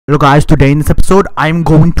Hello guys, today in this episode I'm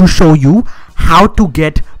going to show you how to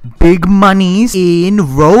get big monies in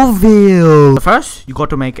RoVille. First, you got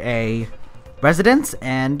to make a residence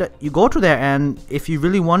and you go to there, and if you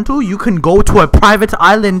really want to, you can go to a private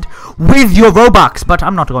island with your Roblox, but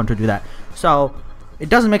I'm not going to do that. So it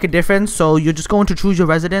doesn't make a difference. So you're just going to choose your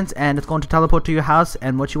residence and it's going to teleport to your house,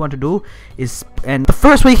 and what you want to do is, and the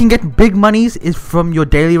first way you can get big monies is from your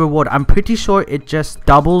daily reward. I'm pretty sure it just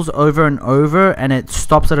doubles over and over and it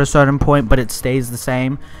stops at a certain point, but it stays the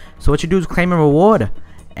same. So what you do is claim a reward,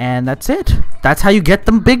 and that's it. That's how you get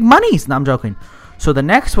them big monies. No, I'm joking. So the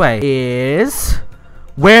next way is,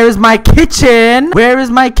 where is my kitchen? Where is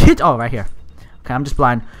my kitchen? Oh, right here. Okay, I'm just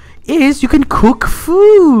blind. Is you can cook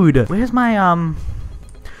food. Where's my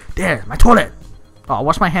there, my toilet. Oh, I'll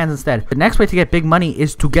wash my hands instead. The next way to get big money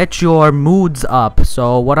is to get your moods up.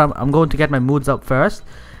 So what I'm going to get my moods up first.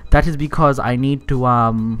 That is because I need to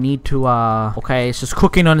okay, it's just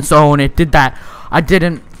cooking on its own. It did that. I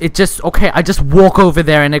didn't. It just, okay, I just walk over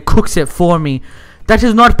there and it cooks it for me. That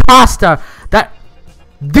is not pasta.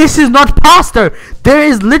 This is not pasta. There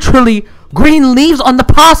is literally green leaves on the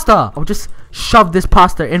pasta. I'll just shove this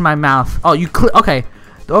pasta in my mouth. Oh, you click. Okay.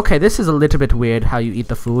 Okay, this is a little bit weird how you eat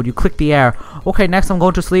the food. You click the air. Okay, next I'm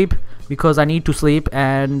going to sleep because I need to sleep.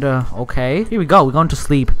 And okay, here we go. We're going to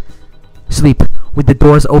sleep. Sleep with the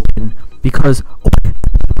doors open because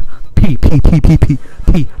pee.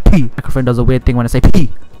 Microphone does a weird thing when I say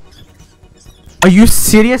pee. Are you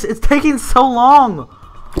serious? It's taking so long.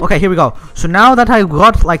 Okay, here we go. So now that I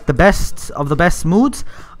got like the best of the best moods,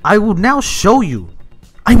 I will now show you.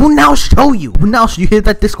 You hear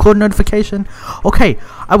that Discord notification? Okay,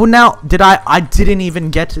 I will now. I didn't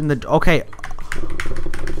even get in the. Okay,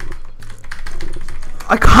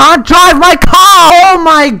 I can't drive my car. Oh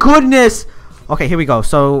my goodness. Okay, here we go.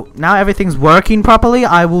 So now everything's working properly.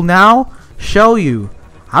 I will now show you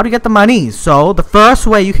how to get the monies. So the first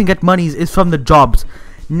way you can get monies is from the jobs.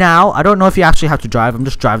 Now I don't know if you actually have to drive. I'm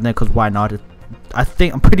just driving there because why not?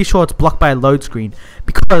 I'm pretty sure it's blocked by a load screen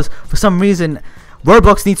because for some reason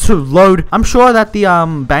ROBLOX needs to load. I'm sure that the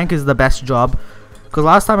bank is the best job, because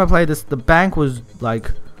last time I played this, the bank was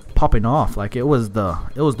like popping off. Like it was the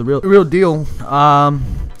real deal.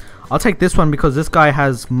 I'll take this one because this guy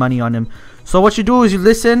has money on him. So what you do is you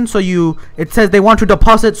listen. So it says they want to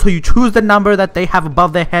deposit, so you choose the number that they have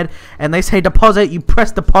above their head and they say deposit. You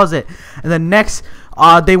press deposit, and then next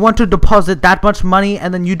they want to deposit that much money,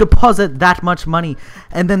 and then you deposit that much money,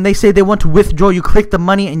 and then they say they want to withdraw. You click the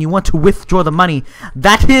money and you want to withdraw the money.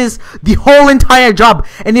 That is the whole entire job,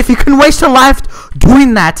 and if you can waste your life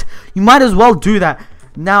doing that, you might as well do that.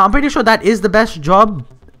 Now I'm pretty sure that is the best job,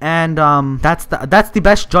 and that's the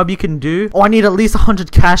best job you can do. Oh, I need at least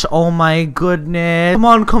 100 cash. Oh my goodness,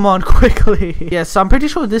 come on quickly. Yes, so I'm pretty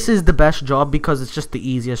sure this is the best job because it's just the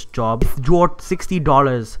easiest job. Withdraw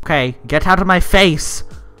 $60. Okay, get out of my face.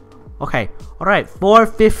 Okay, all right,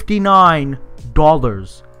 $459.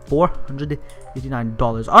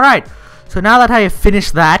 $459. All right, so now that I have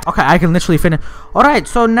finished that, okay, I can literally finish. All right,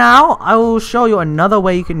 so now I will show you another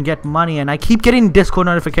way you can get money, and I keep getting Discord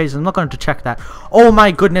notifications. I'm not going to check that. Oh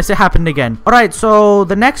my goodness, it happened again. All right, so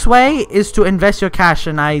the next way is to invest your cash,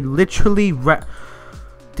 and I literally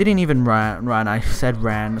didn't even run. I said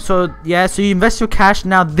ran. So yeah, so you invest your cash.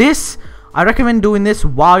 Now this, I recommend doing this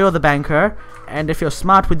while you're the banker, and if you're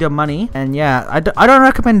smart with your money. And yeah, I don't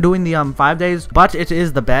recommend doing the 5 days, but it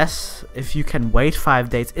is the best if you can wait 5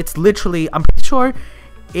 days. It's literally, I'm pretty sure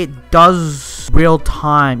it does real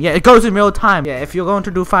time. Yeah, it goes in real time. Yeah, if you're going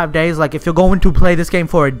to do 5 days, like if you're going to play this game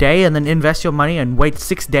for a day and then invest your money and wait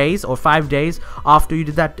 6 days or 5 days after you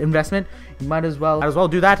did that investment, you might as well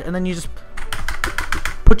do that, and then you just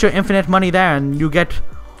put your infinite money there and you get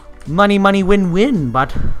money win-win.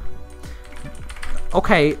 But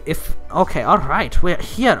okay, okay, all right, we're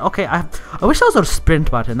here. Okay, I wish there was a sprint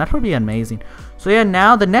button. That would be amazing. So yeah,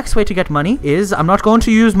 now the next way to get money is, I'm not going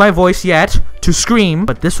to use my voice yet to scream,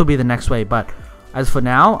 but this will be the next way. But as for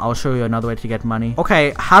now, I'll show you another way to get money.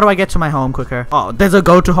 Okay, how do I get to my home quicker? Oh, there's a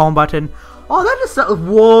go to home button. Oh, that is so,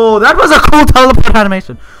 whoa, that was a cool teleport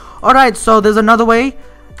animation. All right, so there's another way.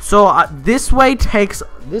 So this way takes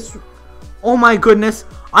this. Oh my goodness,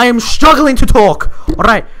 I am struggling to talk. All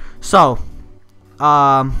right, so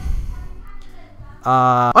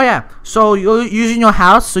oh yeah, so you're using your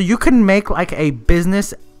house, so you can make like a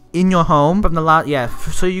business in your home from the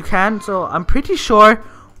so you can. So I'm pretty sure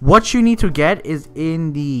what you need to get is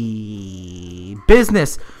in the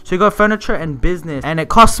business. So you got furniture and business, and it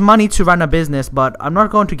costs money to run a business, but I'm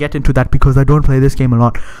not going to get into that because I don't play this game a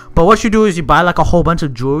lot. But what you do is you buy like a whole bunch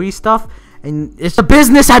of jewelry stuff, and it's a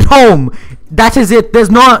business at home. That is it.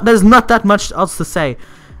 There's not that much else to say.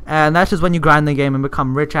 And that's just when you grind the game and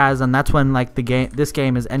become rich as, and that's when like this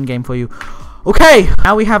game is end game for you. Okay,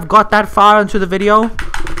 now we have got that far into the video,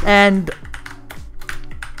 and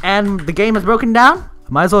the game is broken down.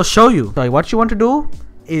 Might as well show you. So what you want to do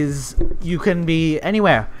is you can be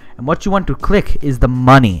anywhere, and what you want to click is the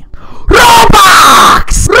money.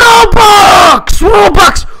 ROBLOX!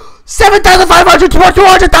 ROBLOX! 7,500 to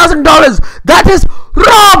 $200,000. That is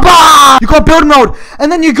ROBLOX. You go build mode,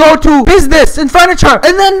 and then you go to business and furniture,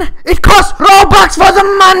 and then it costs ROBLOX for the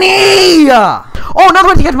money. Oh, another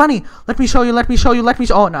way to get money. Let me show you.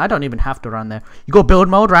 Oh, no, I don't even have to run there. You go build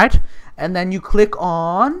mode, right? And then you click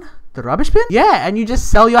on the rubbish bin. Yeah, and you just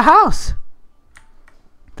sell your house.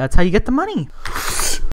 That's how you get the money.